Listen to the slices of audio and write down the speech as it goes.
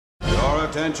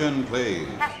Attention, please.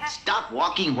 Stop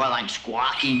walking while I'm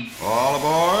squawking. All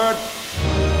aboard.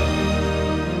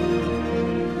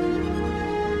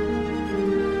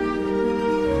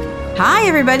 Hi,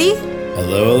 everybody.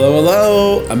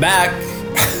 Hello. I'm back.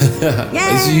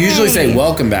 I usually say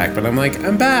welcome back, but I'm like,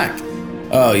 I'm back.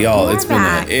 Oh, y'all, it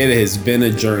has been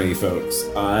a journey, folks.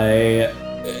 I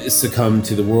succumbed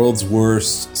to the world's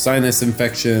worst sinus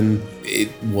infection.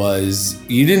 It was,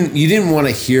 you didn't want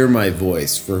to hear my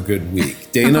voice for a good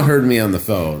week. Dana heard me on the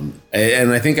phone,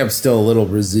 and I think I'm still a little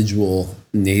residual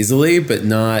nasally, but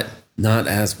not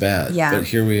as bad. Yeah. But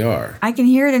here we are. I can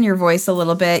hear it in your voice a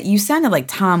little bit. You sounded like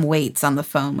Tom Waits on the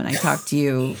phone when I talked to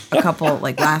you a couple,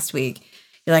 last week.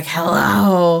 You're like,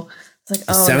 hello. It's like,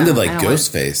 oh, it sounded no, like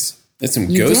Ghostface. That's some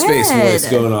Ghostface voice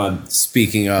going on.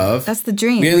 Speaking of. That's the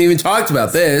dream. We haven't even talked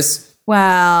about this.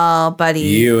 Well, buddy,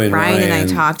 you and Ryan and I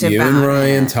talked about it. You and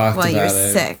Ryan talked about it. Well,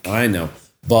 you're sick. I know.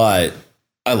 But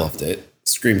I loved it.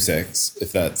 Scream 6,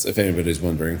 if anybody's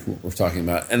wondering what we're talking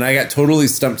about. And I got totally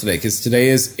stumped today because today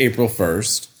is April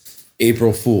 1st,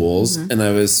 April Fools. Mm-hmm. And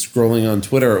I was scrolling on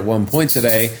Twitter at one point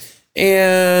today,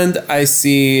 and I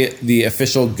see the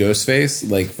official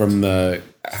Ghostface, from the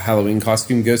Halloween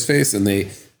costume Ghostface, and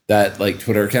that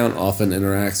Twitter account often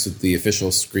interacts with the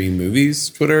official Scream Movies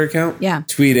Twitter account. Yeah.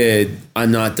 Tweeted,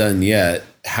 "I'm not done yet,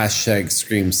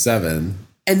 #Scream 7.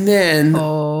 And then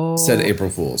said April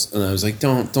Fools. And I was like,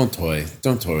 don't toy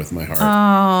with my heart.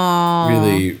 Oh.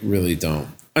 Really, really don't.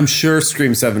 I'm sure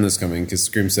Scream 7 is coming because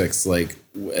Scream 6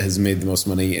 has made the most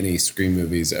money any Scream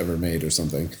movies ever made or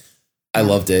something. I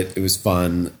loved it. It was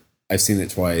fun. I've seen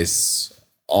it twice.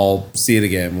 I'll see it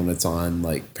again when it's on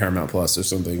Paramount Plus or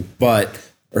something.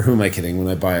 Or who am I kidding, when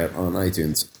I buy it on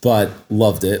iTunes. But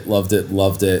loved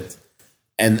it.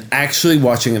 And actually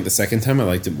watching it the second time, I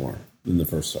liked it more than the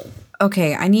first time.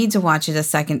 Okay, I need to watch it a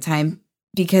second time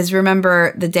because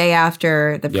remember the day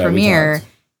after the premiere,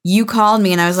 you called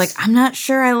me and I was like, I'm not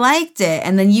sure I liked it.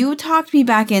 And then you talked me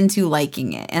back into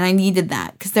liking it. And I needed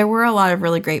that because there were a lot of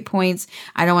really great points.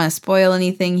 I don't want to spoil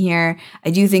anything here. I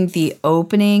do think the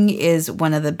opening is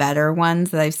one of the better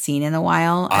ones that I've seen in a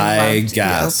while. I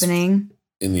gasped the opening.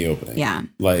 In the opening. Yeah.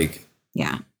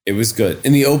 Yeah. It was good.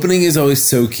 And the opening is always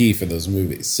so key for those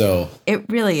movies. So it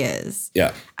really is.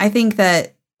 Yeah. I think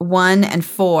that 1 and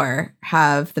 4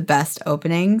 have the best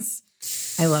openings.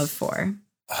 I love 4.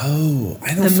 Oh,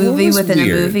 I know. The movie within a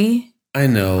movie. I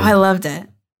know. I loved it.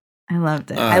 I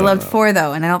loved 4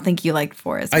 though, and I don't think you liked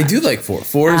 4 as much. I do like 4.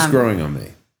 4 is growing on me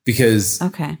because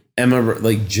Emma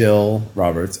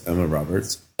Roberts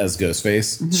as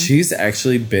Ghostface. Mm-hmm. She's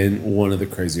actually been one of the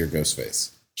crazier Ghostface.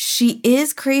 She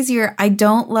is crazier. I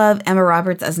don't love Emma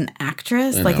Roberts as an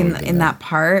actress, in that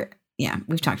part. Yeah,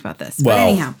 we've talked about this.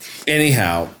 But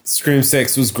anyhow, Scream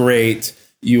 6 was great.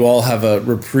 You all have a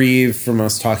reprieve from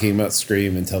us talking about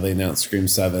Scream until they announce Scream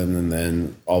 7, and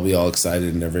then I'll be all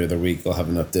excited, and every other week I'll have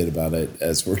an update about it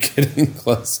as we're getting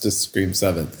close to Scream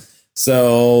 7.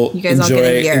 So you guys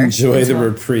enjoy the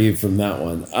reprieve from that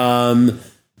one.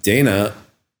 Dana,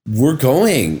 we're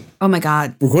going. Oh my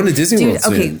God. We're going to Disney World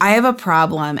soon. Okay, I have a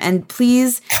problem. And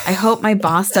please, I hope my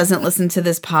boss doesn't listen to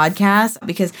this podcast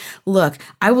because, look,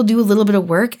 I will do a little bit of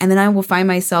work and then I will find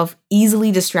myself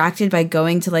easily distracted by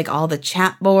going to all the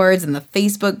chat boards and the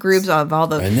Facebook groups of all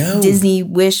the Disney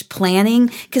Wish planning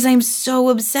because I'm so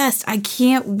obsessed. I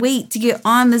can't wait to get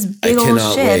on this big old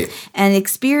ship and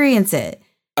experience it.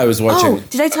 I was watching. Oh,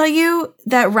 did I tell you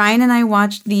that Ryan and I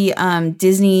watched the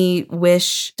Disney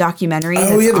Wish documentary?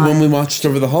 Oh, yeah, the one we watched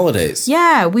over the holidays.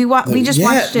 Yeah, we just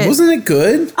watched it. Wasn't it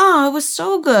good? Oh, it was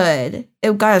so good.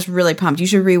 It got us really pumped. You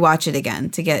should rewatch it again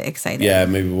to get excited. Yeah,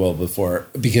 maybe we'll before.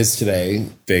 Because today,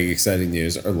 big exciting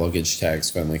news, our luggage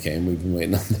tags finally came. We've been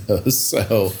waiting on those.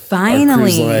 So finally, our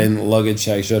cruise line luggage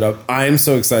tag showed up. I'm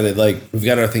so excited. We've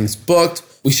got our things booked.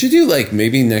 We should do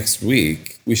maybe next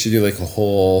week, we should do a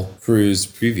whole cruise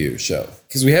preview show.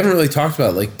 Because we haven't really talked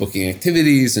about booking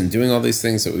activities and doing all these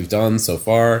things that we've done so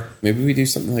far. Maybe we do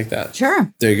something like that.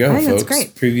 Sure. There you go, folks. That's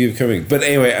great. Preview coming. But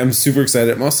anyway, I'm super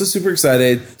excited. I'm also super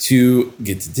excited to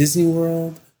get to Disney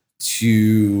World,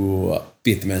 to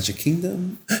be at the Magic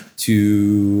Kingdom,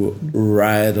 to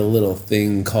ride a little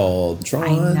thing called Tron.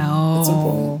 I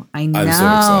know. I'm so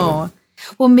excited.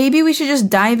 Well, maybe we should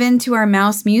just dive into our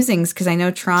mouse musings because I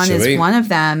know Tron is one of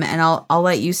them, and I'll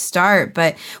let you start.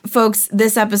 But folks,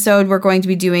 this episode we're going to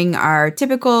be doing our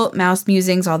typical mouse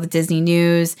musings, all the Disney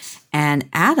news, and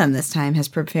Adam this time has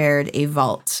prepared a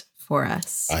vault for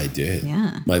us. I did.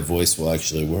 Yeah. My voice will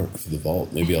actually work for the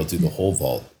vault. Maybe I'll do the whole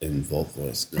vault in vault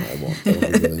voice. No, I won't. That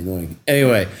would be really annoying.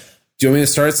 Anyway, do you want me to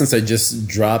start since I just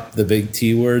dropped the big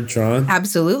T word, Tron?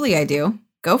 Absolutely, I do.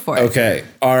 Go for it. Okay.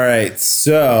 All right.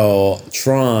 So,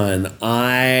 Tron,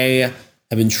 I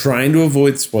have been trying to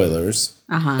avoid spoilers,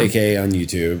 aka on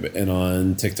YouTube and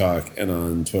on TikTok and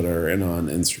on Twitter and on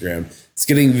Instagram. It's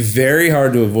getting very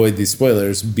hard to avoid these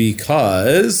spoilers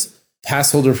because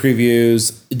pass holder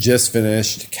previews just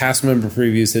finished. Cast member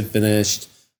previews had finished.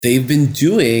 They've been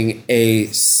doing a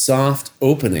soft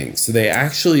opening. So they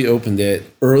actually opened it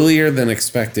earlier than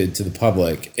expected to the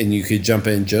public, and you could jump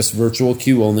in just virtual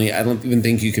queue only. I don't even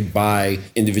think you could buy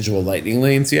individual lightning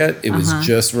lanes yet. It was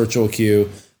just virtual queue,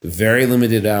 very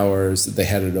limited hours. They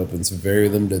had it open, so very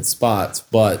limited spots.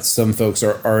 But some folks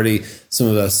are already, some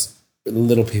of us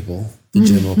little people, the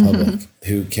general public,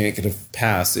 who can't get a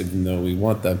pass, even though we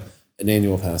want them, an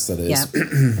annual pass, that is.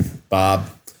 Yep. Bob.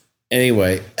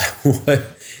 Anyway,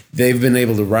 they've been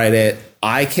able to ride it.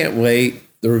 I can't wait.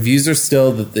 The reviews are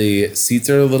still that the seats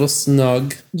are a little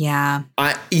snug. Yeah.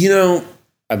 I'm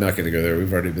not going to go there.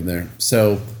 We've already been there.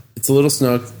 So it's a little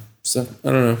snug. So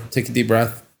I don't know. Take a deep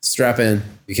breath. Strap in,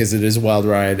 because it is a wild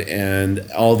ride. And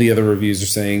all the other reviews are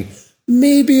saying,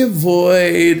 maybe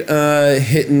avoid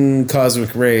hitting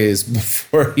cosmic rays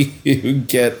before you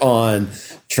get on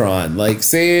Tron. Like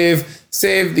save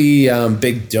the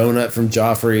big donut from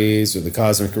Joffrey's or the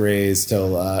cosmic rays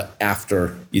till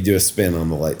after you do a spin on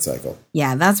the light cycle.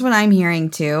 Yeah, that's what I'm hearing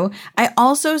too. I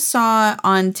also saw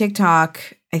on TikTok,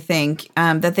 I think,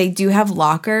 that they do have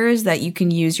lockers that you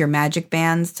can use your magic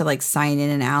bands to like sign in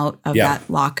and out of that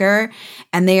locker.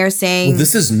 And they are saying... Well,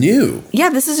 this is new. Yeah,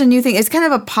 this is a new thing. It's kind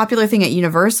of a popular thing at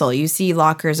Universal. You see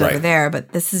lockers over there,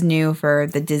 but this is new for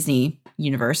the Disney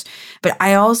universe. But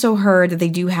I also heard that they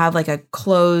do have like a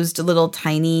closed little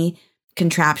tiny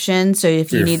contraption. So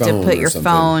if you need to put your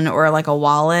phone or like a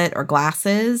wallet or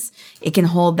glasses, it can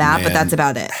hold that, but that's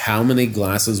about it. How many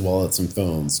glasses, wallets, and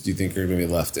phones do you think are going to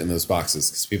be left in those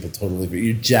boxes? Because people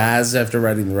you're jazzed after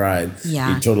riding the ride.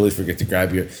 Yeah. You totally forget to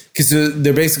grab because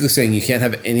they're basically saying you can't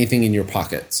have anything in your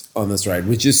pockets on this ride,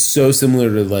 which is so similar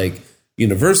to like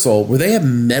Universal, where they have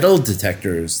metal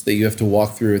detectors that you have to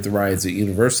walk through at the rides at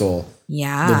Universal.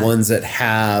 Yeah. The ones that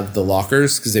have the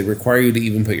lockers, because they require you to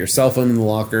even put your cell phone in the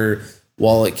locker,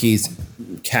 wallet, keys,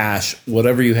 cash,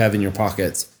 whatever you have in your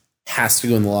pockets has to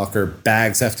go in the locker.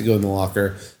 Bags have to go in the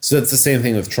locker. So that's the same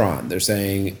thing with Tron. They're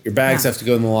saying your bags have to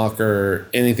go in the locker,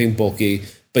 anything bulky,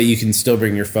 but you can still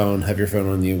bring your phone, have your phone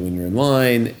on you when you're in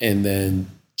line, and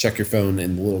then check your phone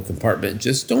in the little compartment.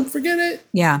 Just don't forget it.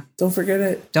 Yeah. Don't forget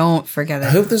it. Don't forget it. I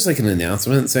hope there's like an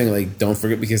announcement saying like, don't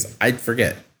forget, because I'd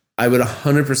forget. I would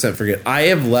 100% forget. I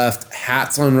have left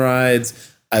hats on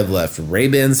rides. I've left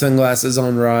Ray-Ban sunglasses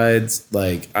on rides.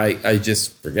 Like I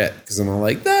just forget because I'm all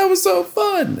like, that was so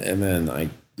fun. And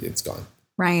then it's gone.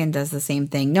 Ryan does the same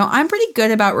thing. No, I'm pretty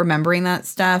good about remembering that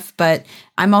stuff, but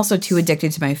I'm also too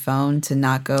addicted to my phone to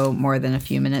not go more than a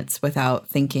few minutes without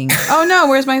thinking, oh no,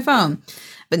 where's my phone?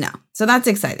 But no, so that's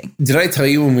exciting. Did I tell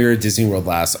you when we were at Disney World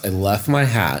last, I left my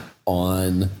hat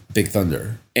on Big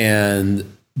Thunder,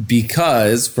 and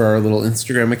because for our little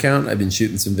Instagram account, I've been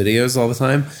shooting some videos all the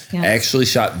time. Yeah. I actually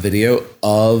shot video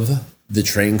of the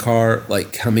train car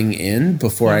like coming in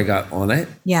before I got on it.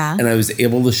 Yeah. And I was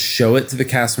able to show it to the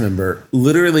cast member.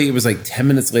 Literally, it was like 10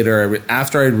 minutes later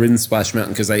after I'd ridden Splash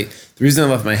Mountain, because the reason I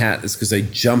left my hat is because I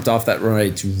jumped off that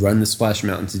ride to run to Splash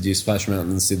Mountain to do Splash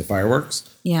Mountain and see the fireworks.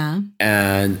 Yeah.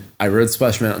 And I rode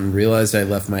Splash Mountain, realized I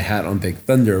left my hat on Big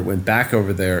Thunder, went back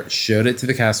over there, showed it to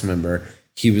the cast member.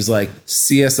 He was like,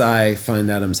 CSI Find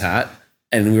Adam's hat.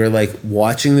 And we were like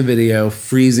watching the video,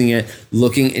 freezing it,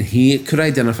 looking, and he could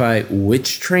identify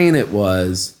which train it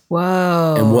was.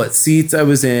 Whoa. And what seats I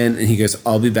was in. And he goes,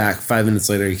 I'll be back. 5 minutes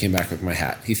later, he came back with my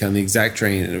hat. He found the exact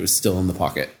train and it was still in the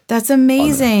pocket. That's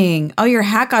amazing. Oh, your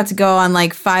hat got to go on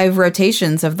like 5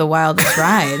 rotations of the wildest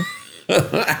ride.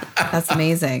 That's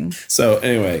amazing. So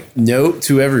anyway, note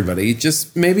to everybody,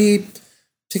 just maybe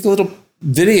take a little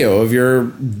video of your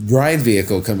ride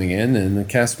vehicle coming in and a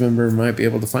cast member might be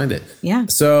able to find it. Yeah.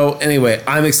 So anyway,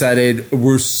 I'm excited.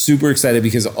 We're super excited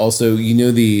because also,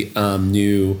 the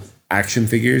new action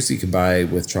figures you can buy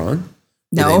with Tron?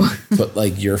 No. Put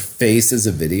like your face as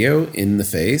a video in the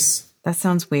face. That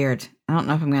sounds weird. I don't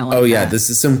know if I'm going to like that. Oh yeah, that. this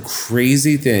is some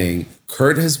crazy thing.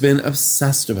 Kurt has been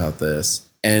obsessed about this.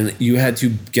 And you had to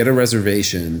get a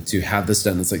reservation to have this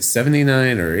done. It's like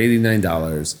 $79 or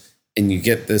 $89. And you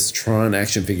get this Tron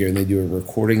action figure and they do a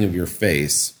recording of your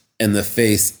face. And the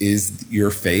face is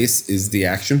the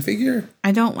action figure.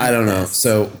 I don't know.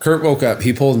 So Kurt woke up,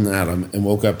 he pulled an Adam and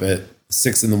woke up at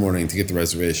 6 a.m. to get the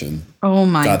reservation. Oh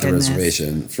my Got goodness. the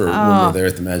reservation for when we're there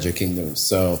at the Magic Kingdom.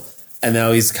 So, and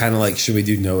now he's kind of like, should we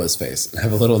do Noah's face?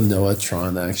 Have a little Noah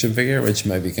Tron action figure, which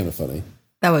might be kind of funny.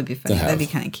 That would be funny. That'd be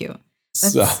kind of cute.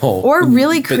 Or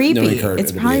really creepy. No,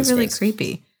 it's probably really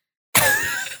creepy.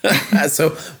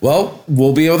 So, well,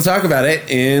 we'll be able to talk about it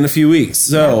in a few weeks.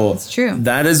 So it's true.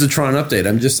 That is a Tron update.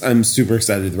 I'm super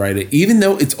excited to ride it, even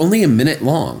though it's only a minute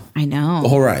long. I know. The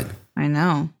whole ride. I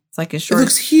know. It's like a short. It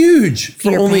looks huge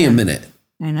for only a minute.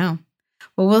 I know.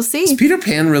 Well, we'll see. Is Peter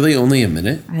Pan really only a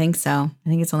minute? I think so. I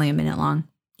think it's only a minute long.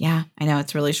 Yeah, I know.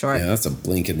 It's really short. Yeah, that's a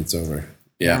blink and it's over.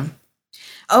 Yeah.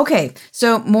 Okay,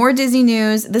 so more Disney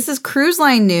news. This is cruise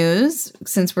line news,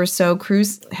 since we're so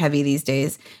cruise heavy these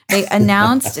days. They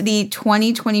announced the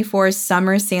 2024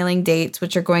 summer sailing dates,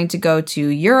 which are going to go to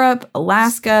Europe,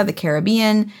 Alaska, the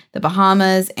Caribbean, the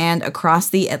Bahamas, and across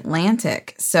the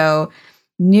Atlantic. So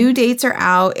new dates are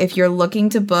out. If you're looking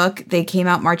to book, they came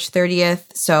out March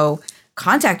 30th. So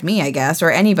contact me, I guess,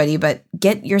 or anybody, but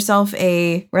get yourself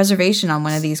a reservation on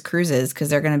one of these cruises because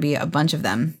there are going to be a bunch of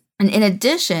them. And in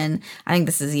addition, I think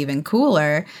this is even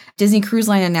cooler, Disney Cruise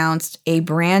Line announced a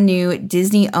brand new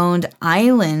Disney-owned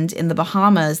island in the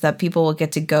Bahamas that people will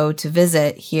get to go to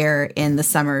visit here in the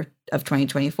summer of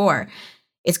 2024.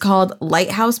 It's called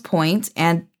Lighthouse Point,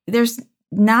 and there's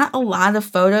not a lot of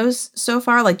photos so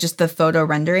far, like just the photo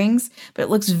renderings, but it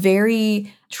looks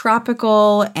very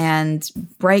tropical and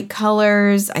bright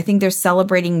colors. I think they're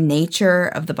celebrating nature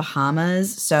of the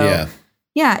Bahamas. So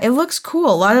yeah, it looks cool.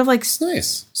 A lot of like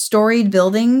nice storied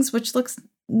buildings, which looks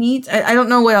neat. I don't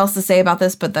know what else to say about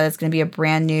this, but that it's going to be a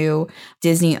brand new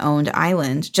Disney-owned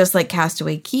island, just like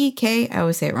Castaway Cay. I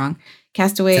always say it wrong.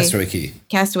 Castaway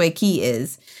Cay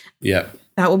is. Yeah.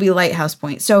 That will be Lighthouse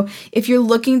Point. So if you're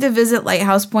looking to visit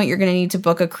Lighthouse Point, you're going to need to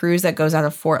book a cruise that goes out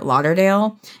of Fort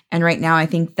Lauderdale. And right now, I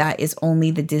think that is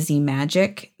only the Disney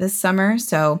Magic this summer.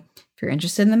 So if you're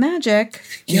interested in the magic,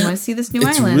 you want to see this new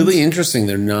island. It's really interesting.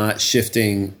 They're not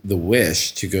shifting the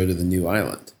Wish to go to the new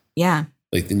island. Yeah.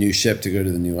 Like the new ship to go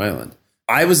to the new island.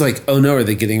 I was like, oh no, are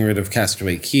they getting rid of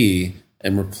Castaway Cay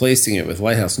and replacing it with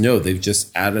Lighthouse? No, they've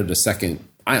just added a second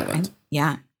island.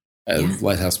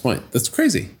 Lighthouse Point. That's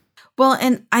crazy. Well,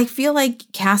 and I feel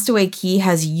like Castaway Cay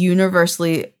has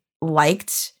universally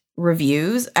liked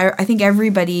reviews. I think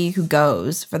everybody who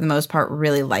goes, for the most part,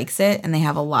 really likes it, and they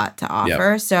have a lot to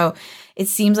offer. Yep. So it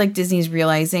seems like Disney's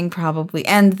realizing probably,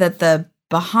 and that the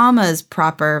Bahamas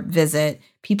proper visit,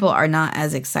 people are not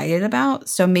as excited about.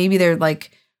 So maybe they're like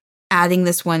adding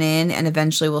this one in, and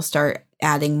eventually we'll start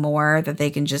adding more that they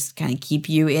can just kind of keep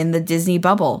you in the Disney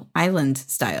bubble island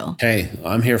style. Hey,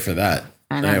 I'm here for that.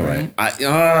 I know, anyway, right?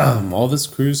 All this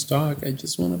cruise talk, I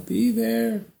just want to be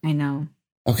there. I know.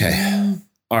 Okay.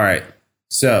 All right.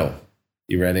 So,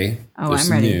 you ready? Oh, I'm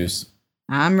ready. News.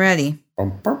 I'm ready.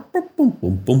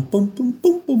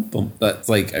 That's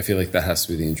like, I feel like that has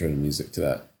to be the intro to music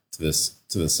to this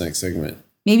next segment.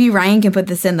 Maybe Ryan can put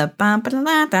this in the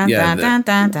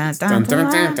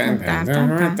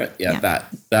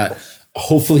that.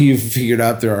 Hopefully you've figured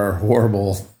out there are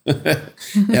horrible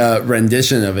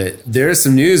rendition of it. There's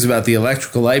some news about the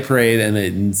Electrical Light Parade, and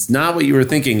it's not what you were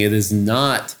thinking. It is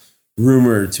not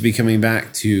rumored to be coming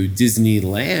back to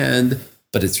Disneyland,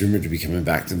 but it's rumored to be coming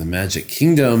back to the Magic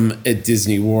Kingdom at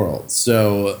Disney World.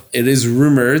 So it is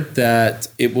rumored that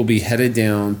it will be headed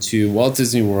down to Walt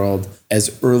Disney World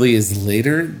as early as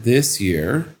later this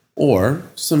year or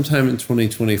sometime in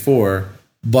 2024.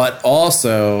 But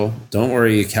also, don't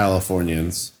worry, you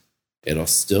Californians, it'll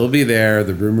still be there.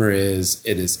 The rumor is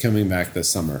it is coming back this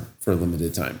summer for a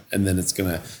limited time. And then it's going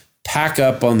to pack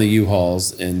up on the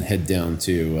U-Hauls and head down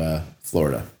to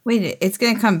Florida. Wait, it's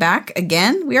going to come back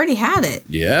again? We already had it.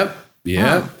 Yep.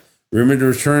 Oh. Rumored to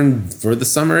return for the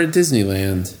summer at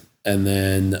Disneyland and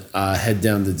then head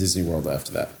down to Disney World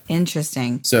after that.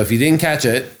 Interesting. So if you didn't catch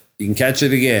it, you can catch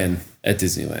it again at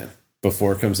Disneyland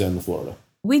before it comes down to Florida.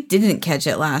 We didn't catch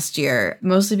it last year,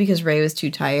 mostly because Ray was too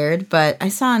tired, but I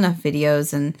saw enough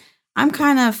videos and I'm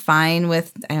kind of fine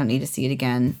with, I don't need to see it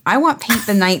again. I want Paint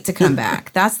the Night to come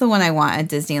back. That's the one I want at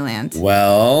Disneyland.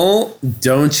 Well,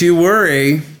 don't you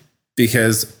worry,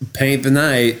 because Paint the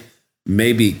Night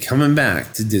may be coming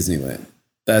back to Disneyland.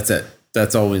 That's it.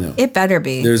 That's all we know. It better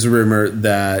be. There's a rumor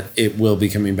that it will be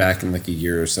coming back in like a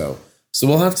year or so. So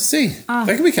we'll have to see. That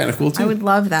could be kind of cool too. I would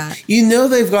love that. You know,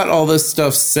 they've got all this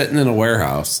stuff sitting in a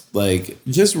warehouse. Like,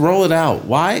 just roll it out.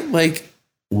 Why? Like,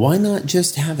 why not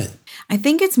just have it? I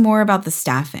think it's more about the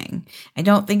staffing. I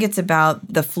don't think it's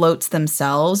about the floats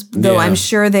themselves, though I'm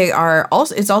sure they are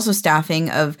also, it's also staffing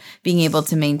of being able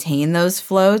to maintain those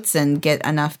floats and get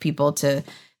enough people to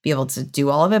be able to do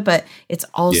all of it. But it's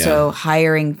also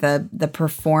hiring the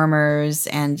performers,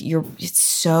 and it's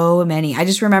so many. I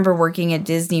just remember working at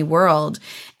Disney World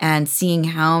and seeing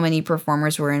how many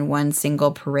performers were in one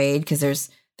single parade, because there's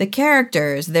the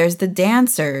characters, there's the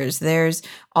dancers, there's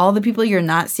all the people you're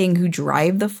not seeing who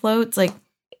drive the floats. Like,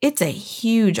 it's a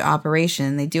huge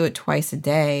operation. They do it twice a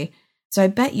day. So I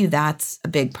bet you that's a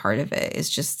big part of it, is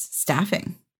just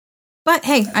staffing. But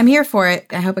hey, I'm here for it.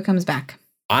 I hope it comes back.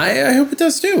 I hope it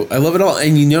does too. I love it all.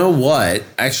 And you know what?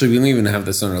 Actually, we don't even have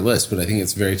this on our list, but I think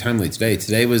it's very timely today.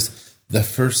 Today was the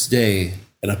first day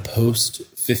in a post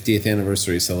 50th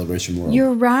anniversary celebration world.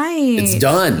 You're right. It's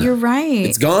done. You're right.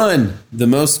 It's gone. The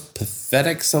most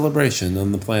pathetic celebration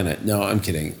on the planet. No, I'm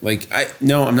kidding.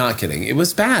 No, I'm not kidding. It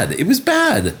was bad. It was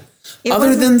bad.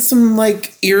 Other than some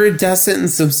like iridescent and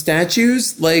some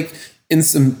statues, like in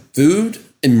some food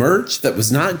and merch that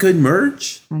was not good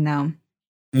merch. I know.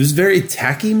 It was very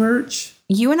tacky merch.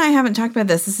 You and I haven't talked about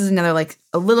this. This is another, like,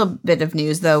 a little bit of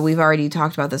news, though we've already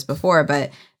talked about this before.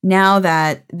 But now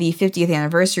that the 50th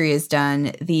anniversary is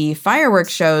done, the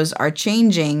fireworks shows are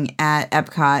changing at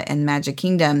Epcot and Magic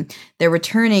Kingdom. They're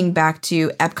returning back to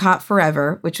Epcot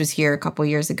Forever, which was here a couple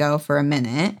years ago for a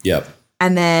minute. Yep.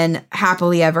 And then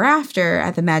Happily Ever After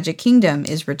at the Magic Kingdom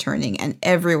is returning, and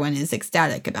everyone is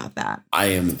ecstatic about that. I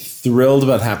am thrilled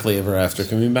about Happily Ever After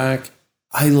coming back.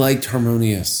 I liked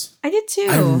Harmonious. I did too.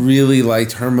 I really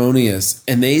liked Harmonious.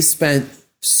 And they spent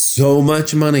so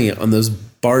much money on those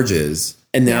barges,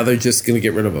 and now they're just going to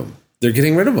get rid of them. They're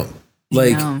getting rid of them.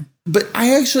 But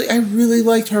I really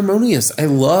liked Harmonious. I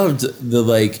loved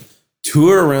the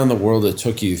tour around the world that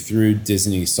took you through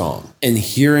Disney song, and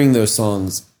hearing those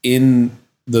songs in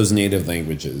those native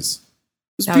languages.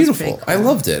 It was beautiful. Cool. I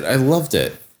loved it.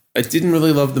 I didn't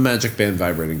really love the Magic Band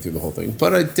vibrating through the whole thing,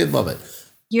 but I did love it.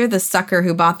 You're the sucker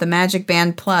who bought the Magic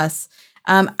Band Plus.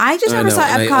 I just never saw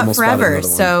Epcot Forever,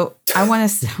 so I want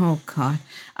to. Oh God,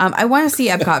 I want to see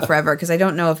Epcot Forever because I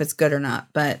don't know if it's good or not.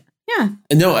 But yeah,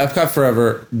 no, Epcot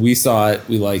Forever. We saw it,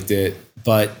 we liked it,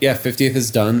 but yeah, 50th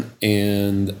is done,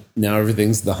 and now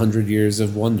everything's the 100 Years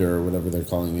of Wonder or whatever they're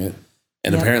calling it.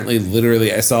 And apparently,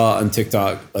 literally, I saw on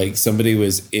TikTok somebody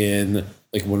was in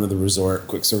one of the resort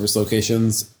quick service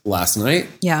locations last night.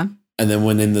 Yeah. And then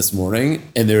went in this morning,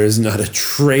 and there is not a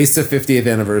trace of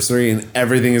 50th anniversary, and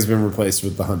everything has been replaced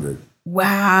with the 100.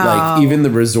 Wow. Even the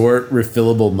resort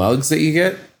refillable mugs that you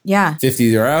get. Yeah.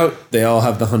 50 are out. They all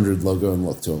have the 100 logo and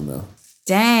look to them now.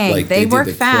 Dang. They work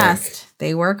fast.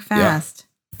 They work fast.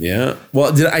 Yeah.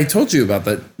 Well, I told you about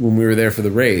that when we were there for the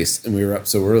race, and we were up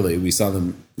so early. We saw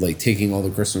them taking all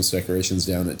the Christmas decorations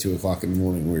down at 2:00 in the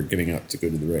morning. We were getting up to go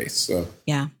to the race. So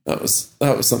yeah, that was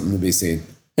something to be seen.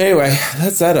 Anyway,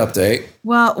 that's that update.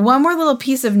 Well, one more little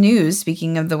piece of news,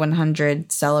 speaking of the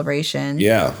 100 celebration.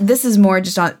 Yeah. This is more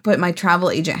just on put my travel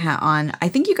agent hat on. I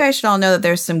think you guys should all know that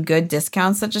there's some good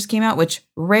discounts that just came out, which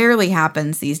rarely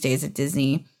happens these days at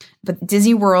Disney. But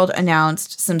Disney World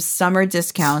announced some summer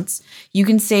discounts. You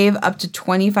can save up to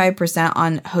 25%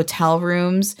 on hotel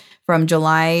rooms from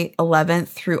July 11th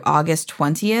through August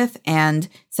 20th and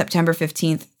September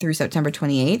 15th through September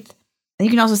 28th. And you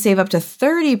can also save up to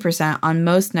 30% on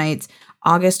most nights,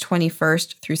 August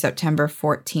 21st through September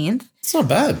 14th. It's not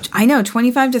bad. I know,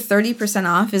 25 to 30%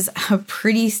 off is a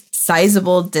pretty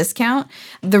sizable discount.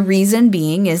 The reason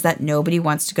being is that nobody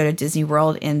wants to go to Disney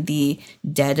World in the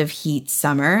dead of heat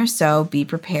summer. So be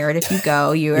prepared if you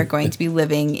go. You are going to be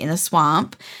living in a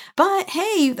swamp. But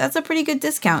hey, that's a pretty good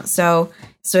discount. So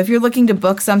if you're looking to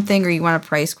book something or you want a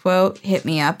price quote, hit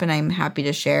me up and I'm happy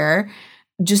to share.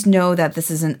 Just know that this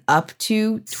is an up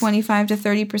to 25 to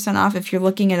 30% off. If you're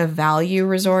looking at a value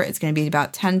resort, it's going to be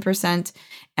about 10%,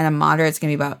 and a moderate, it's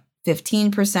going to be about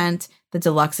 15%. The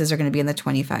deluxes are going to be in the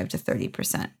 25 to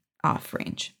 30% off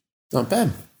range. Not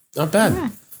bad. Not bad. Yeah.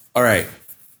 All right.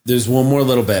 There's one more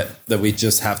little bit that we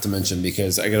just have to mention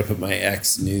because I got to put my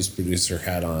ex-news producer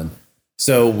hat on.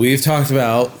 So we've talked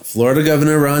about Florida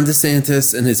Governor Ron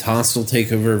DeSantis and his hostile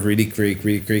takeover of Reedy Creek.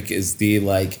 Reedy Creek is the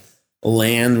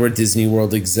land where Disney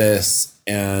World exists,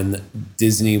 and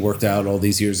Disney worked out all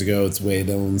these years ago its way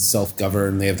to own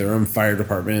self-govern. They have their own fire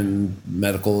department, and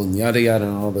medical, and yada yada,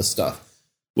 and all this stuff.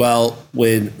 Well,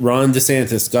 when Ron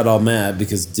DeSantis got all mad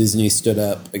because Disney stood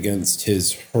up against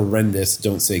his horrendous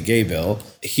Don't Say Gay bill,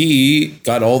 he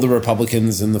got all the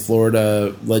Republicans in the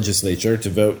Florida legislature to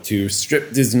vote to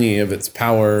strip Disney of its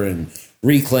power and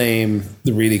reclaim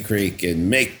the Reedy Creek and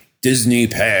make Disney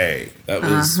pay. That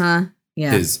was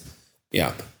his...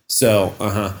 Yeah. So,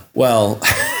 well,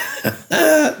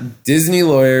 Disney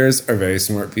lawyers are very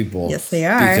smart people. Yes, they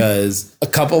are. Because a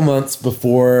couple months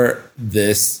before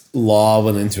this law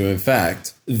went into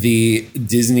effect, the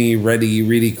Disney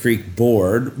Reedy Creek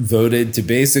board voted to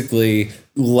basically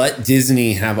let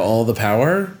Disney have all the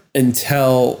power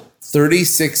until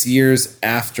 36 years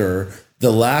after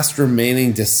the last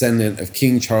remaining descendant of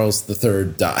King Charles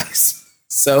III dies.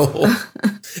 So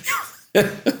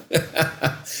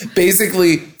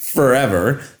basically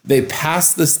forever, they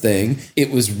passed this thing.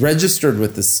 It was registered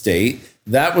with the state.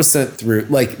 That was sent through.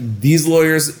 Like, these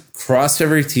lawyers crossed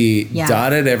every T,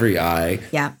 dotted every I.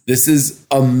 Yeah. This is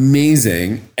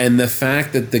amazing. And the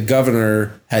fact that the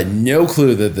governor had no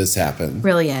clue that this happened.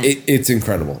 Brilliant. It's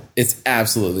incredible. It's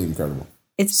absolutely incredible.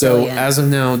 It's so brilliant. As of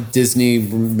now, Disney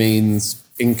remains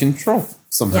in control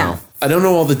somehow. Yeah. I don't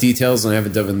know all the details and I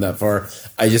haven't dove in that far.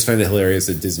 I just find it hilarious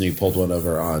that Disney pulled one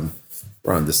over on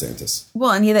Ron DeSantis.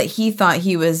 Well, and that he thought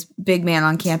he was big man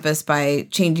on campus by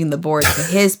changing the board to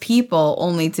his people,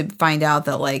 only to find out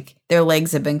that like their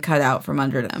legs have been cut out from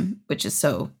under them, which is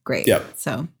so great. Yep.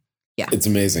 So, yeah. It's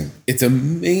amazing. It's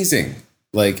amazing.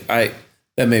 Like,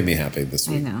 that made me happy this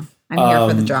week. I know. I'm here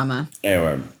for the drama.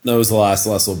 Anyway, that was the last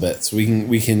little bit. So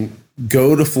we can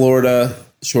go to Florida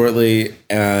shortly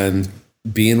and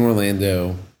be in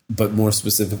Orlando, but more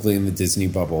specifically in the Disney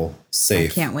bubble,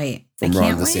 safe. I can't wait. From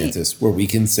Ron DeSantis, where we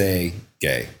can say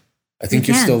gay. I think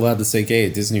you're still allowed to say gay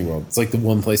at Disney World. It's like the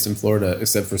one place in Florida,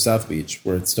 except for South Beach,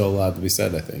 where it's still allowed to be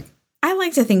said, I think. I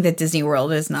like to think that Disney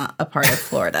World is not a part of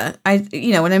Florida.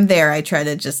 When I'm there, I try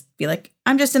to just be like,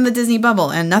 I'm just in the Disney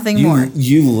bubble and nothing more.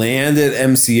 You land at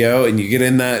MCO and you get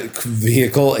in that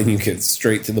vehicle and you get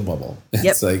straight to the bubble. Yep.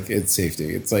 It's like, it's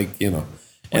safety. It's like, Anyway.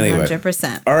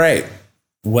 100%. All right.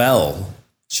 Well,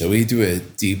 shall we do a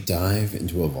deep dive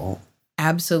into a vault?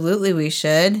 Absolutely, we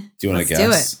should. Do you want to guess?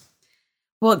 Let's do it.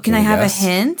 Well, can I have a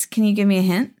hint? Can you give me a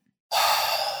hint?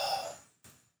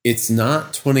 It's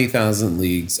not 20,000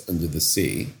 Leagues Under the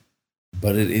Sea,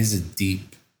 but it is a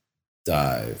deep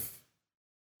dive.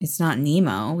 It's not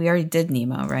Nemo. We already did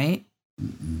Nemo, right?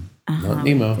 Not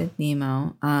Nemo. We did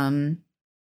Nemo.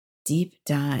 Deep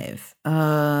dive.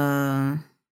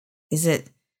 Is it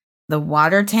the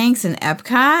water tanks in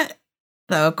Epcot?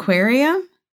 The aquarium?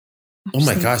 Oh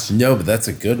my gosh, no, but that's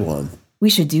a good one.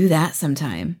 We should do that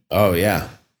sometime. Oh, yeah.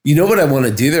 You know what I want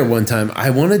to do there one time?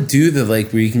 I want to do the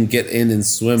where you can get in and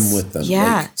swim with them.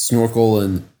 Yeah. Like snorkel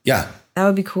and That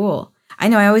would be cool. I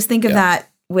know. I always think of that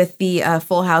with the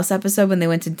Full House episode when they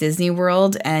went to Disney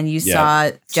World and you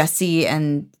saw Jesse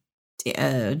and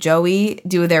Joey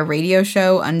do their radio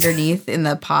show underneath in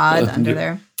the pod under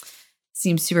there.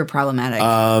 Seems super problematic.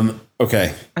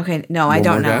 Okay. Okay. No, I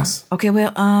don't know. Guess? Okay.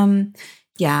 Well,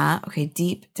 yeah. Okay.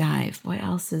 Deep dive. What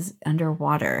else is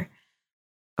underwater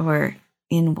or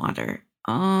in water?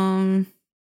 The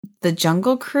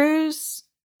Jungle Cruise.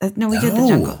 No, we did the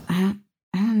Jungle. I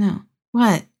don't know.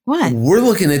 What? We're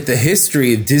looking at the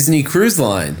history of Disney Cruise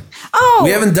Line. Oh, we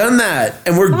haven't done that,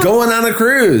 and we're going on a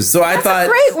cruise. So I thought, a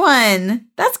great one.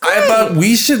 That's great. I thought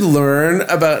we should learn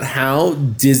about how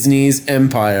Disney's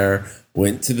empire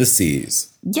went to the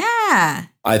seas. Yeah.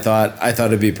 I thought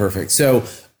it'd be perfect. So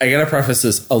I gotta preface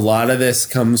this. A lot of this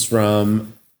comes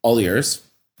from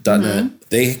alleears.net.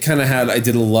 They kind of I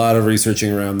did a lot of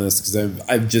researching around this because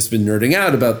I've just been nerding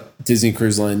out about Disney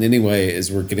Cruise Line anyway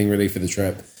as we're getting ready for the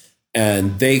trip.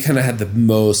 And they kind of had the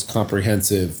most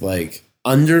comprehensive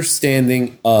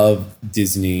understanding of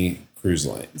Disney Cruise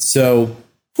Line. So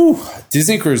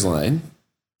Disney Cruise Line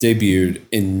debuted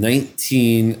in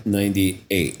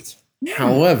 1998.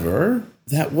 However,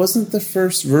 that wasn't the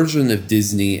first version of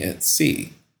Disney at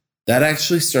sea. That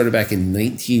actually started back in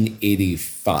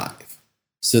 1985.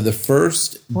 So the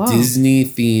first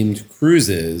Disney-themed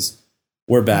cruises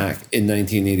were back in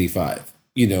 1985.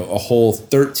 A whole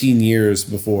 13 years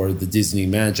before the Disney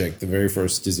Magic, the very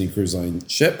first Disney Cruise Line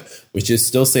ship, which is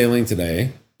still sailing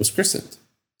today, was christened.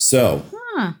 So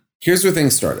here's where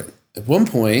things started. At one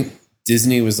point,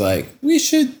 Disney was like, we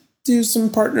should do some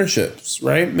partnerships,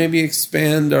 right? Maybe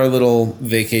expand our little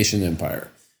vacation empire.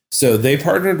 So they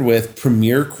partnered with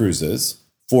Premier Cruises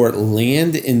for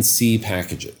land and sea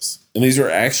packages. And these were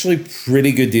actually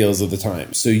pretty good deals at the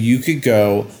time. So you could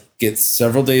go get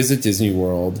several days at Disney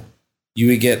World. You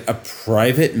would get a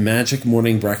private magic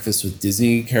morning breakfast with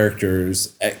Disney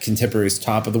characters at Contemporary's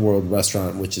Top of the World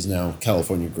restaurant, which is now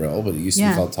California Grill, but it used to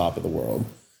be called Top of the World.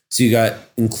 So you got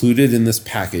included in this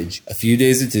package a few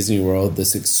days at Disney World,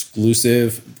 this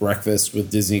exclusive breakfast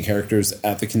with Disney characters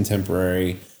at the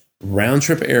Contemporary,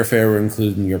 round-trip airfare were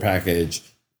included in your package,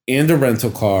 and a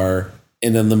rental car,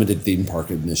 and unlimited theme park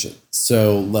admission.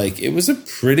 So, it was a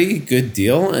pretty good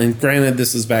deal. And granted,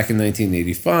 this was back in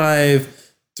 1985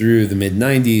 through the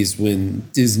mid-90s when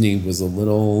Disney was a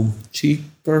little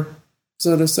cheaper,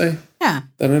 so to say, than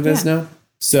it is now.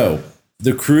 So,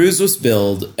 the cruise was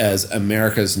billed as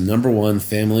America's #1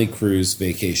 family cruise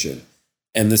vacation.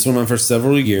 And this went on for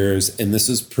several years. And this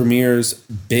was Premier's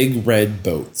Big Red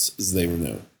Boats, as they were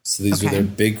known. So these were their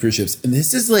big cruise ships. And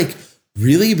this is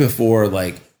really before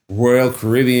Royal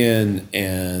Caribbean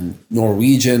and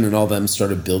Norwegian and all them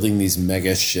started building these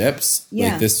mega ships.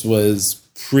 Yeah. Like this was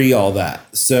pre all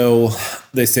that. So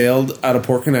they sailed out of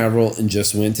Port Canaveral and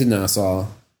just went to Nassau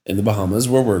in the Bahamas,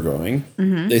 where we're going.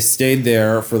 Mm-hmm. They stayed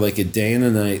there for like a day and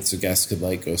a night so guests could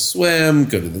like go swim,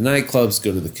 go to the nightclubs,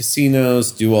 go to the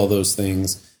casinos, do all those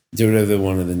things, do whatever they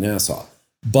wanted in Nassau.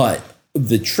 But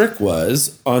the trick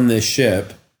was, on this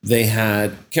ship, they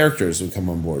had characters would come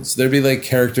on board. So there'd be like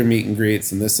character meet and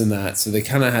greets and this and that. So they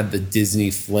kind of had the Disney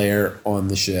flair on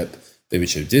the ship. They would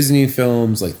show Disney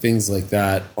films, like things like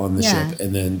that on the ship,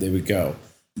 and then they would go.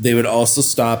 They would also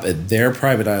stop at their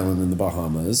private island in the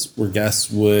Bahamas, where guests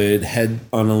would head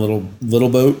on a little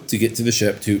boat to get to the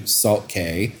ship to Salt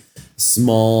Cay,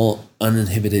 small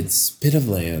uninhibited spit of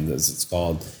land, as it's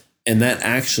called. And that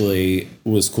actually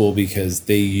was cool because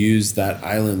they used that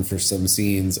island for some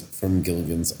scenes from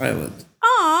Gilligan's Island.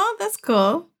 Aw, that's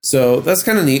cool. So that's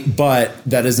kind of neat, but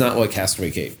that is not what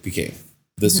Castaway Cay became.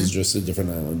 This is just a different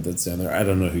island that's down there. I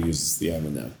don't know who uses the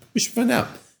island now. We should find out.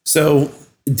 So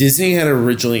Disney had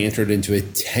originally entered into a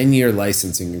 10-year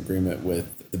licensing agreement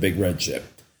with the Big Red Ship,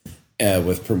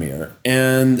 with Premiere.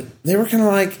 And they were kind of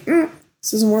like,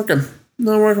 this isn't working.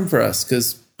 Not working for us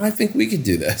because I think we could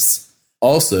do this.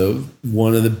 Also,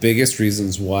 one of the biggest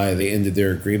reasons why they ended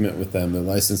their agreement with them, their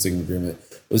licensing agreement,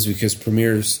 was because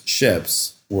Premier's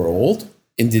ships were old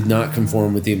and did not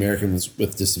conform with the Americans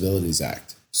with Disabilities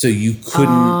Act. So you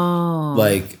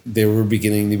couldn't, there were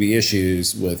beginning to be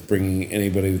issues with bringing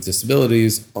anybody with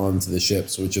disabilities onto the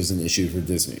ships, which was an issue for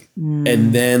Disney.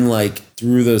 And then,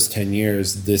 through those 10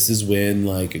 years, this is when,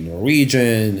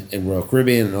 Norwegian and Royal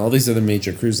Caribbean and all these other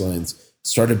major cruise lines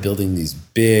started building these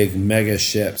big mega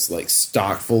ships,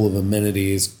 stock full of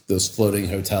amenities, those floating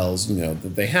hotels,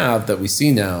 that they have that we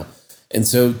see now. And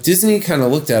so Disney kind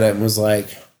of looked at it and was like,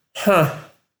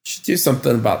 should do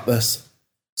something about this.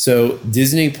 So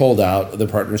Disney pulled out of the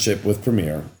partnership with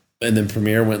Premiere, and then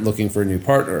Premiere went looking for a new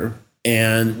partner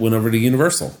and went over to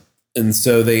Universal. And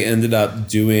so they ended up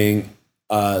doing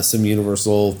some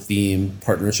Universal themed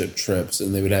partnership trips,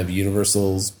 and they would have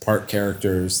Universal's park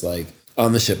characters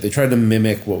on the ship. They tried to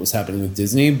mimic what was happening with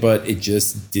Disney, but it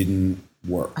just didn't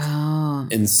work. Oh.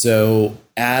 And so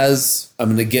as I'm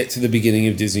going to get to the beginning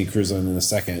of Disney Cruise Line in a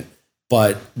second,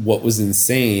 but what was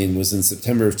insane was in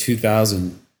September of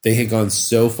 2000, they had gone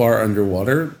so far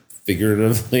underwater,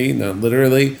 figuratively, not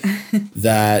literally,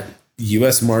 that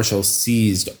U.S. Marshals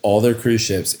seized all their cruise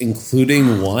ships,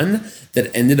 including one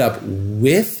that ended up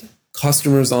with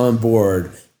customers on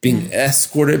board being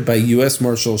escorted by U.S.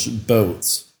 Marshals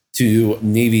boats to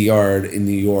Navy Yard in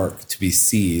New York to be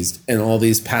seized. And all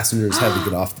these passengers had to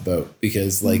get off the boat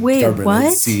because the government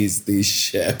had seized these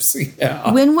ships.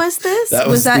 Yeah. When was this?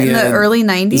 Was that in the early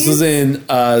 90s? This was in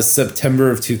September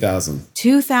of 2000.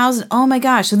 2000. Oh my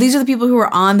gosh. So these are the people who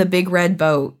were on the big red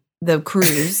boat, the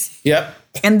cruise. Yep.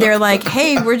 And they're like,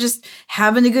 hey, we're just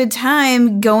having a good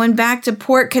time going back to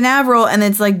Port Canaveral. And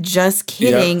it's just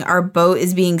kidding. Yep. Our boat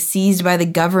is being seized by the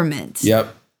government.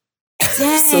 Yep.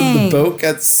 Dang. So the boat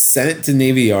got sent to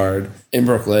Navy Yard in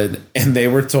Brooklyn, and they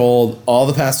were told, all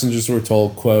the passengers were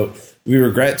told, quote, "We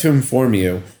regret to inform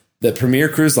you that Premier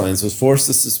Cruise Lines was forced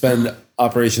to suspend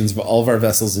operations of all of our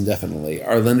vessels indefinitely.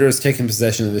 Our lender has taken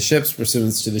possession of the ships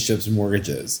pursuant to the ship's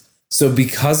mortgages." So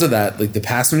because of that, the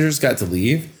passengers got to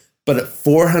leave, but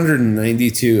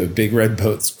 492 of Big Red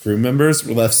Boat's crew members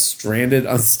were left stranded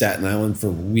on Staten Island for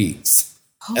weeks.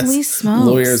 Holy smokes.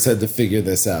 Lawyers had to figure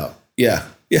this out. Yeah.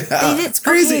 Yeah, it's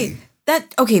crazy.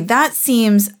 That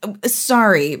seems,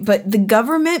 sorry, but the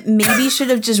government maybe should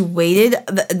have just waited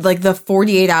the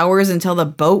 48 hours until the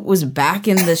boat was back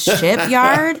in the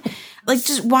shipyard.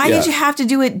 Why did you have to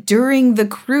do it during the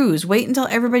cruise? Wait until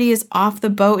everybody is off the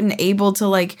boat and able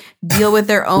to deal with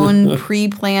their own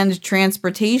pre-planned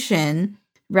transportation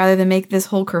rather than make this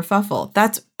whole kerfuffle.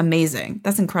 That's amazing.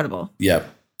 That's incredible. Yep.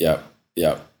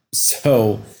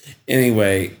 So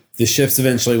anyway, the ships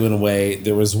eventually went away.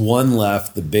 There was one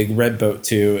left, the Big Red Boat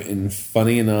 2. And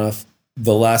funny enough,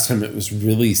 the last time it was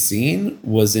really seen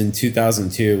was in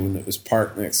 2002 when it was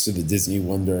parked next to the Disney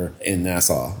Wonder in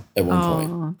Nassau at one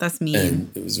point. Oh, that's mean.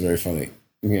 And it was very funny.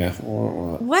 Yeah.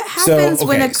 What happens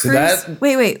when a cruise...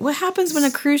 Wait. What happens when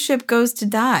a cruise ship goes to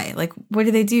die? What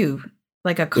do they do?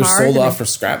 A car? They're sold off for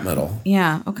scrap metal.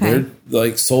 Yeah, okay.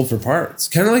 They're sold for parts.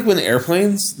 Kind of like when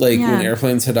airplanes, when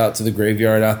airplanes head out to the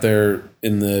graveyard out there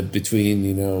in the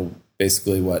between,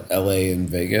 basically LA and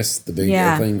Vegas, the big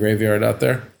airplane graveyard out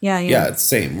there. Yeah. Yeah, it's the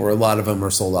same, where a lot of them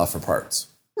are sold off for parts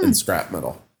and scrap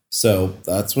metal. So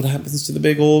that's what happens to the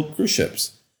big old cruise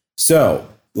ships. So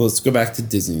let's go back to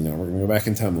Disney now. We're going to go back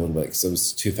in time a little bit because it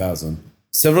was 2000.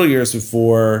 several years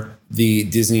before the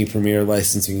Disney Premiere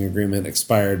licensing agreement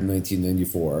expired in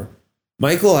 1994,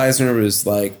 Michael Eisner was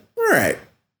like, all right,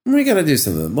 we got to do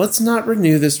something. Let's not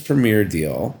renew this Premiere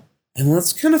deal, and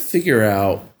let's kind of figure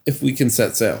out if we can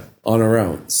set sail on our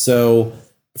own. So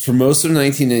for most of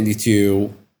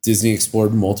 1992, Disney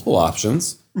explored multiple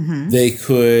options. They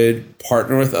could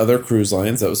partner with other cruise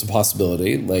lines. That was a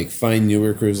possibility, like find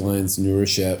newer cruise lines, newer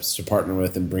ships to partner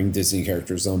with and bring Disney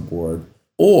characters on board.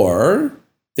 Or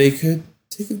they could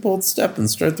take a bold step and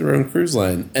start their own cruise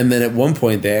line. And then at one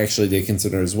point, they actually did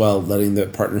consider as well letting the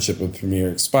partnership with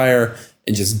Premiere expire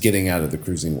and just getting out of the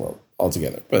cruising world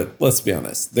altogether. But let's be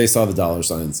honest, they saw the dollar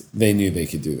signs. They knew they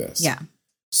could do this. Yeah.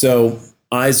 So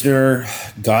Eisner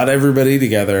got everybody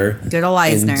together. Good old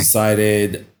Eisner. And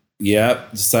decided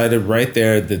right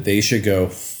there that they should go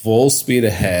full speed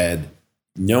ahead,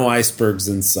 no icebergs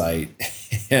in sight,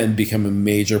 and become a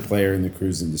major player in the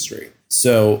cruise industry.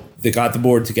 So they got the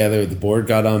board together. The board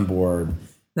got on board.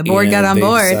 The board got on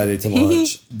board. Decided to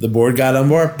launch. The board got on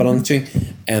board,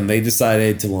 and they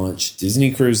decided to launch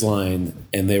Disney Cruise Line,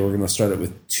 and they were going to start it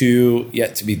with 2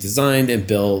 yet to be designed and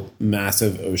built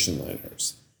massive ocean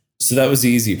liners. So that was the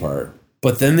easy part.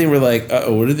 But then they were like,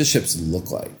 what do the ships look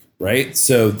like? Right?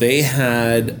 So they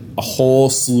had a whole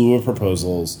slew of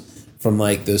proposals from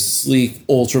like the sleek,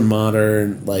 ultra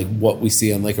modern, like what we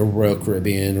see on like a Royal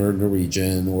Caribbean or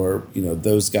Norwegian or,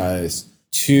 those guys,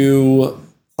 to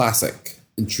classic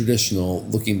and traditional,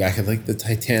 looking back at like the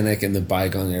Titanic and the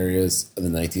bygone areas of the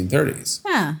 1930s.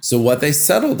 Yeah. So what they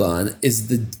settled on is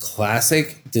the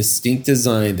classic, distinct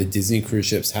design that Disney cruise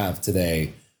ships have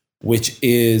today, which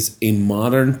is a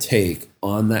modern take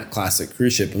on that classic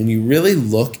cruise ship. When you really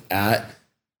look at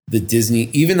the Disney,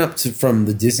 even up to from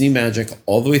the Disney Magic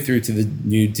all the way through to the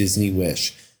new Disney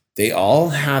Wish, they all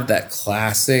have that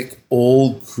classic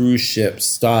old cruise ship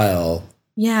style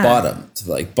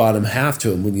bottom half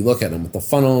to them. When you look at them with the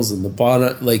funnels and the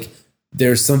bottom, like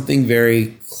there's something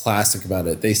very classic about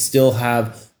it. They still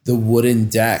have the wooden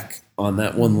deck on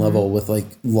that one level with like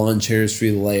lawn chairs for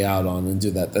you to lay out on and do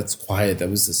that. That's quiet. That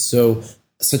was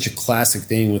such a classic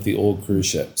thing with the old cruise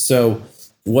ship. So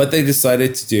what they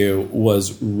decided to do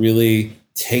was really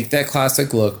take that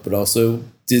classic look, but also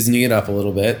Disney it up a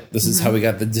little bit. This is how we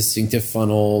got the distinctive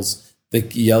funnels, the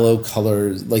yellow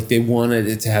colors. Like they wanted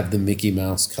it to have the Mickey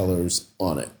Mouse colors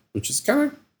on it, which is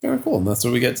kind of cool. And that's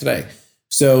what we get today.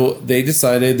 So they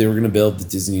decided they were going to build the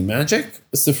Disney Magic.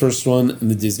 It's the first one,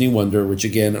 and the Disney Wonder, which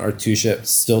again are 2 ships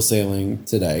still sailing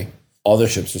today. All their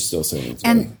ships are still sailing today.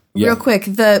 And real quick,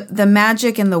 the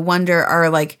Magic and the Wonder are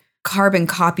like carbon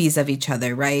copies of each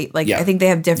other, right? Like I think they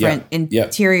have different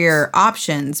interior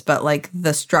options, but like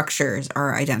the structures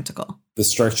are identical. The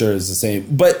structure is the same.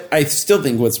 But I still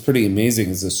think what's pretty amazing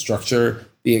is the structure,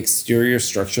 the exterior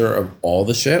structure of all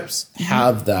the ships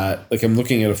have that. Like I'm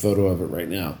looking at a photo of it right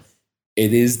now.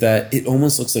 It is that it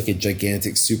almost looks like a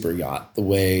gigantic super yacht, the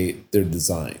way they're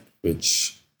designed,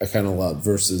 which I kind of love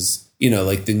versus,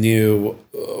 like the new,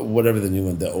 whatever the new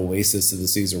one, the Oasis of the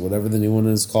Seas or whatever the new one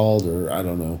is called, or I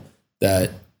don't know,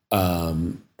 that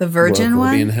the Virgin Royal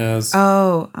Caribbean one has.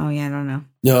 Oh, yeah, I don't know.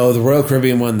 No, the Royal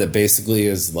Caribbean one that basically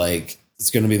is like, it's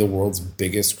going to be the world's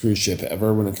biggest cruise ship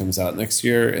ever when it comes out next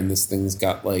year. And this thing's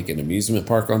got like an amusement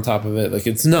park on top of it. Like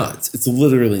it's nuts. It's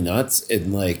literally nuts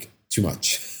and like too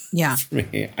much. Yeah. For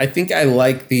me. I think I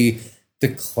like the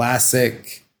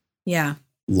classic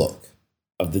look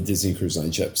of the Disney Cruise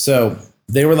Line ship. So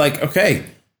they were like, okay,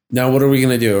 now what are we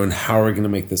going to do and how are we going to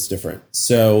make this different?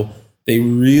 So they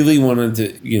really wanted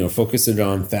to, focus it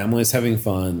on families having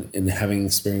fun and having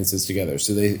experiences together.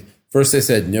 So they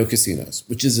said no casinos,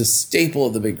 which is a staple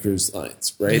of the big cruise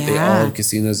lines, right? Yeah. They all have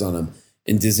casinos on them.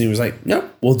 And Disney was like, nope,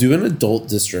 we'll do an adult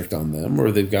district on them, or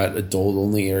they've got adult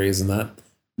only areas in that.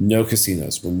 No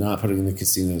casinos. We're not putting the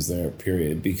casinos there,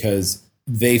 period, because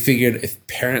they figured if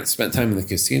parents spent time in the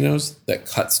casinos, that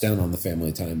cuts down on the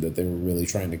family time that they were really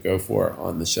trying to go for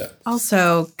on the ship.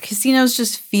 Also, casinos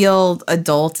just feel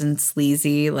adult and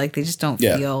sleazy. Like they just don't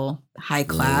feel high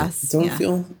class. Don't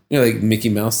feel like Mickey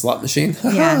Mouse slot machine.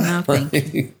 Yeah, no,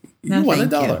 thank you. You won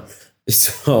 $1.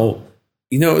 So,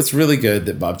 it's really good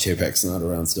that Bob Chapek's not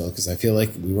around still, because I feel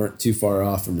like we weren't too far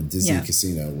off from a Disney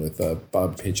casino with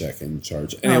Bob Chapek in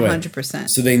charge. Anyway, 100%.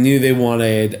 So they knew they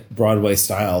wanted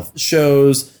Broadway-style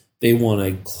shows. They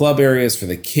wanted club areas for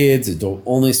the kids,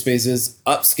 adult-only spaces,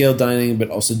 upscale dining, but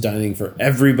also dining for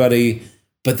everybody.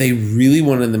 But they really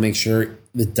wanted to make sure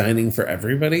the dining for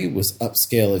everybody was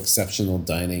upscale, exceptional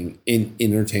dining in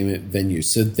entertainment venues.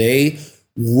 So they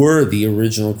were the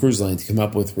original cruise line to come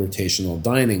up with rotational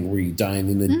dining, where you dine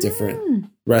in a different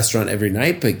restaurant every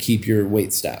night, but keep your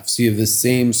wait staff. So you have the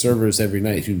same servers every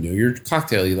night who know your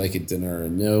cocktail you like at dinner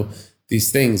and know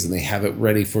these things, and they have it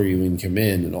ready for you when you come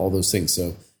in and all those things.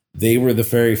 So they were the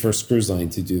very first cruise line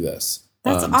to do this.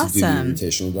 That's awesome. To do the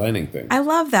rotational dining thing. I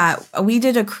love that. We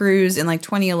did a cruise in like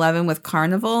 2011 with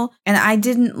Carnival, and I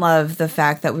didn't love the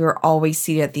fact that we were always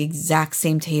seated at the exact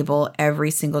same table every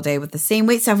single day with the same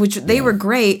waitstaff, which they were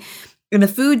great. And the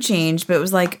food changed, but it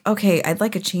was like, okay, I'd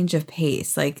like a change of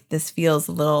pace. Like this feels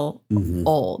a little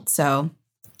old. So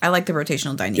I like the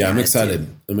rotational dining. Yeah, I'm excited.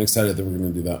 I'm excited that we're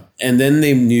going to do that. And then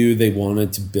they knew they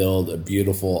wanted to build a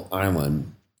beautiful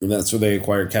island. And that's where they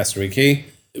acquired Castaway Cay.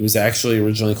 It was actually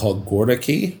originally called Gorda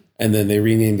Cay, and then they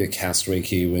renamed it Castaway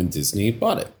Cay when Disney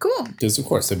bought it. Cool. Because, of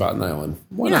course, they bought an island.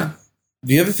 Why not?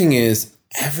 The other thing is,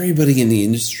 everybody in the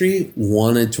industry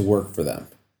wanted to work for them.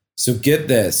 So get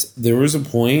this. There was a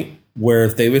point where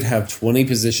if they would have 20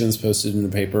 positions posted in the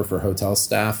paper for hotel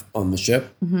staff on the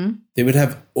ship, they would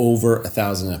have over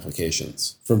 1,000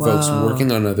 applications from folks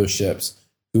working on other ships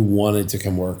who wanted to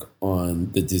come work on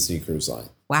the Disney Cruise Line.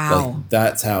 Wow. Like,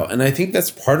 that's how. And I think that's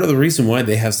part of the reason why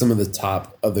they have some of the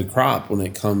top of the crop when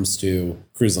it comes to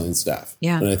cruise line staff.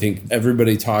 Yeah. And I think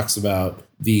everybody talks about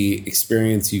the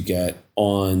experience you get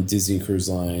on Disney Cruise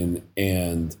Line.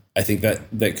 And I think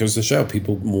that goes to show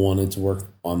people wanted to work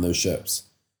on those ships.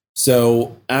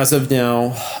 So as of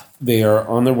now, they are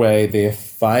on their way. They have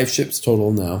 5 ships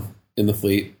total now in the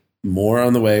fleet. More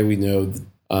on the way. We know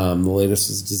the latest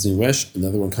is Disney Wish,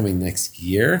 another one coming next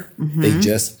year. They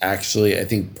just actually, I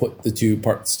think, put the 2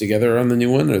 parts together on the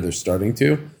new one, or they're starting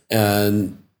to.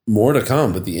 And more to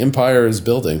come, but the Empire is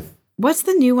building. What's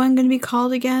the new one going to be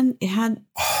called again? It had...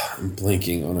 I'm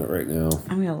blanking on it right now.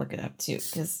 I'm going to look it up, too,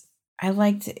 because I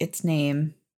liked its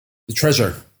name. The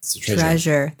Treasure. It's the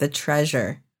Treasure. The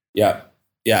Treasure. Yeah.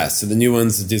 Yeah, so the new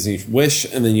one's the Disney Wish,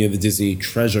 and then you have the Disney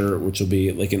Treasure, which will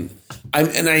be like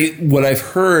what I've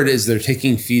heard is they're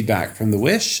taking feedback from the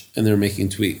Wish and they're making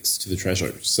tweaks to the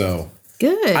Treasure. So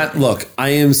good. Look, I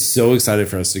am so excited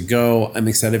for us to go. I'm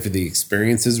excited for the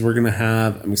experiences we're going to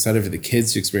have. I'm excited for the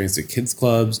kids to experience the kids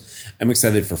clubs. I'm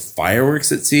excited for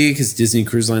fireworks at sea because Disney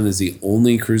Cruise Line is the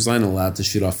only cruise line allowed to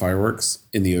shoot off fireworks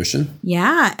in the ocean.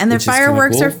 Yeah, and their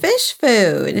fireworks are fish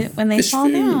food when they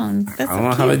fall down. I don't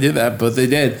know how they did that, but they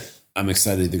did. I'm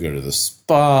excited to go to the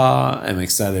spa. I'm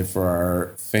excited for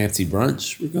our fancy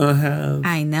brunch we're going to have.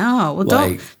 I know.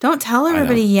 Well, don't tell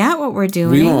everybody yet what we're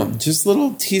doing. We won't. Just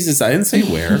little teases. I didn't say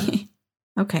where.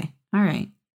 Okay. All right.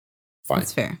 Fine.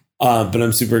 That's fair. But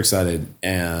I'm super excited.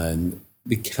 And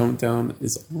the countdown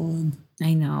is on.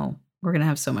 I know. We're going to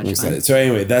have so much fun. So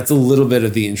anyway, that's a little bit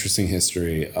of the interesting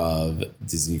history of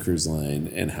Disney Cruise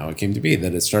Line and how it came to be.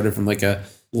 That it started from like a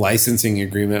licensing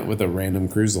agreement with a random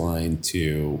cruise line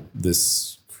to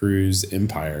this cruise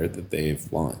empire that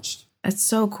they've launched. That's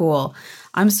so cool.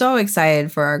 I'm so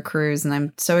excited for our cruise, and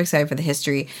I'm so excited for the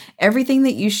history. Everything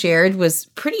that you shared was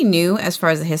pretty new as far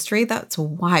as the history. That's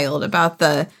wild about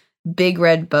the Big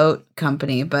Red Boat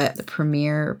Company, but the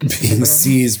Premier being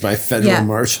seized by federal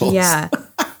marshals. Yeah.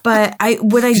 But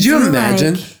could you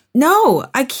imagine? No,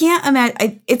 I can't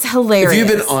imagine. It's hilarious. If you've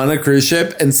been on a cruise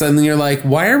ship and suddenly you're like,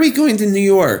 why are we going to New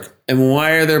York? And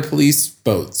why are there police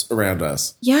boats around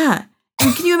us? Yeah.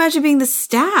 And can you imagine being the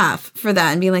staff for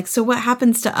that and being like, so what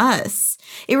happens to us?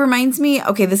 It reminds me,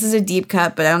 okay, this is a deep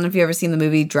cut, but I don't know if you've ever seen the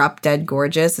movie Drop Dead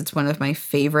Gorgeous. It's one of my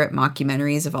favorite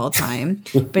mockumentaries of all time.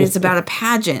 But it's about a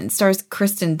pageant. It stars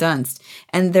Kristen Dunst.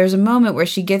 And there's a moment where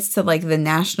she gets to like the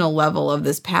national level of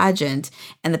this pageant,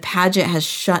 and the pageant has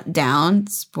shut down.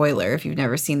 Spoiler, if you've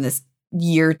never seen this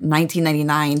year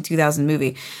 1999, 2000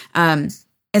 movie. And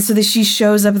so she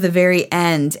shows up at the very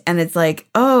end, and it's like,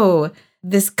 oh,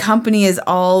 this company is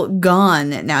all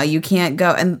gone now. You can't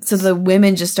go. And so the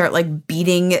women just start like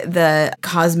beating the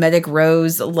Cosmetic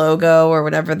Rose logo or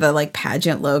whatever, the like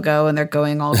pageant logo, and they're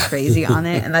going all crazy on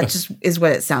it. And that just is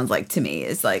what it sounds like to me.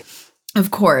 It's like, of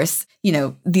course, you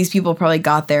know, these people probably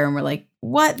got there and were like,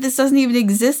 what? This doesn't even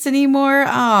exist anymore.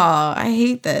 Oh, I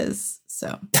hate this.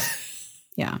 So,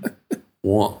 yeah.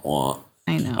 Wah, wah.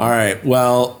 I know. All right.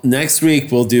 Well, next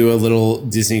week we'll do a little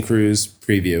Disney cruise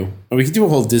preview. Or we could do a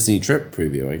whole Disney trip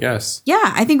preview, I guess.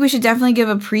 Yeah, I think we should definitely give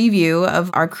a preview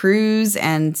of our cruise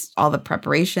and all the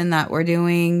preparation that we're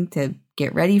doing to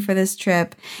get ready for this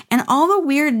trip and all the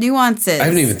weird nuances. I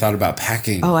haven't even thought about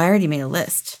packing. Oh, I already made a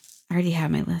list. I already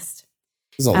have my list.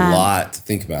 There's a lot to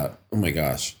think about. Oh my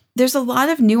gosh. There's a lot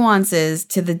of nuances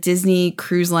to the Disney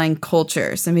Cruise Line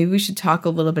culture. So maybe we should talk a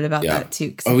little bit about that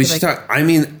too. Oh, we should talk. I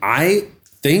mean, I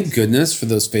thank goodness for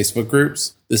those Facebook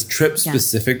groups, this trip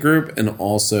specific group, and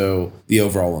also the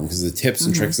overall one, because the tips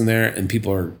and tricks in there, and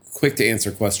people are quick to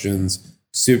answer questions,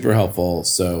 super helpful.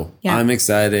 So I'm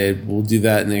excited. We'll do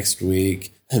that next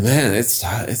week. And man,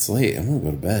 it's late. I'm gonna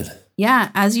go to bed.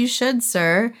 Yeah, as you should,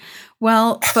 sir.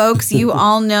 Well, folks, you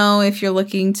all know if you're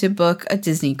looking to book a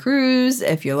Disney cruise,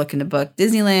 if you're looking to book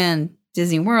Disneyland,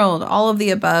 Disney World, all of the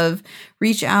above,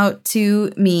 reach out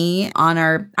to me on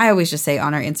I always just say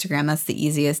on our Instagram. That's the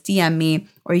easiest. DM me,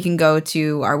 or you can go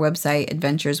to our website,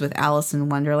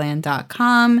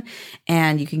 adventureswithalicinwonderland.com,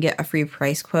 and you can get a free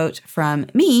price quote from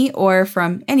me or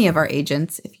from any of our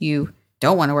agents if you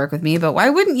don't want to work with me. But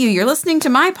why wouldn't you? You're listening to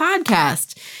my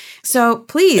podcast. So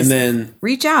please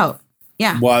reach out.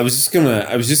 Yeah. Well, I was just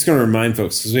gonna remind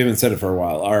folks, because we haven't said it for a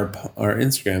while. Our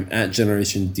Instagram at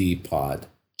Generation D Pod.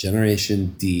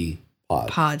 Generation D Pod.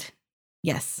 Pod.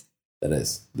 Yes. That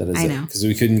is I know. Because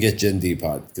we couldn't get Gen D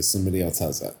Pod because somebody else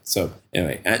has that. So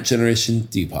anyway, at Generation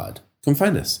D Pod. Come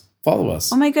find us. Follow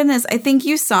us. Oh my goodness. I think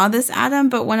you saw this, Adam,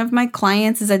 but one of my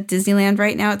clients is at Disneyland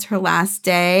right now. It's her last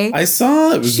day. I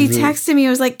saw it. She texted me.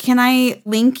 It was like, can I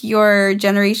link your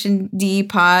Generation D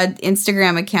Pod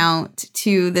Instagram account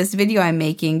to this video I'm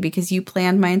making because you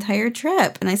planned my entire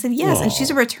trip? And I said, yes. Aww. And she's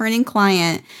a returning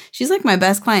client. She's like my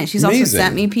best client. She's amazing. Also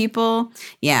sent me people.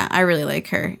 Yeah, I really like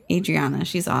her. Adriana.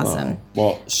 She's awesome.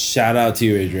 Well, shout out to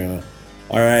you, Adriana.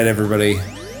 All right, everybody.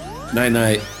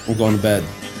 Night-night. We're going to bed.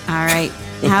 All right.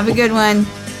 Have a good one.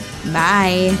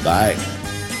 Bye. Bye.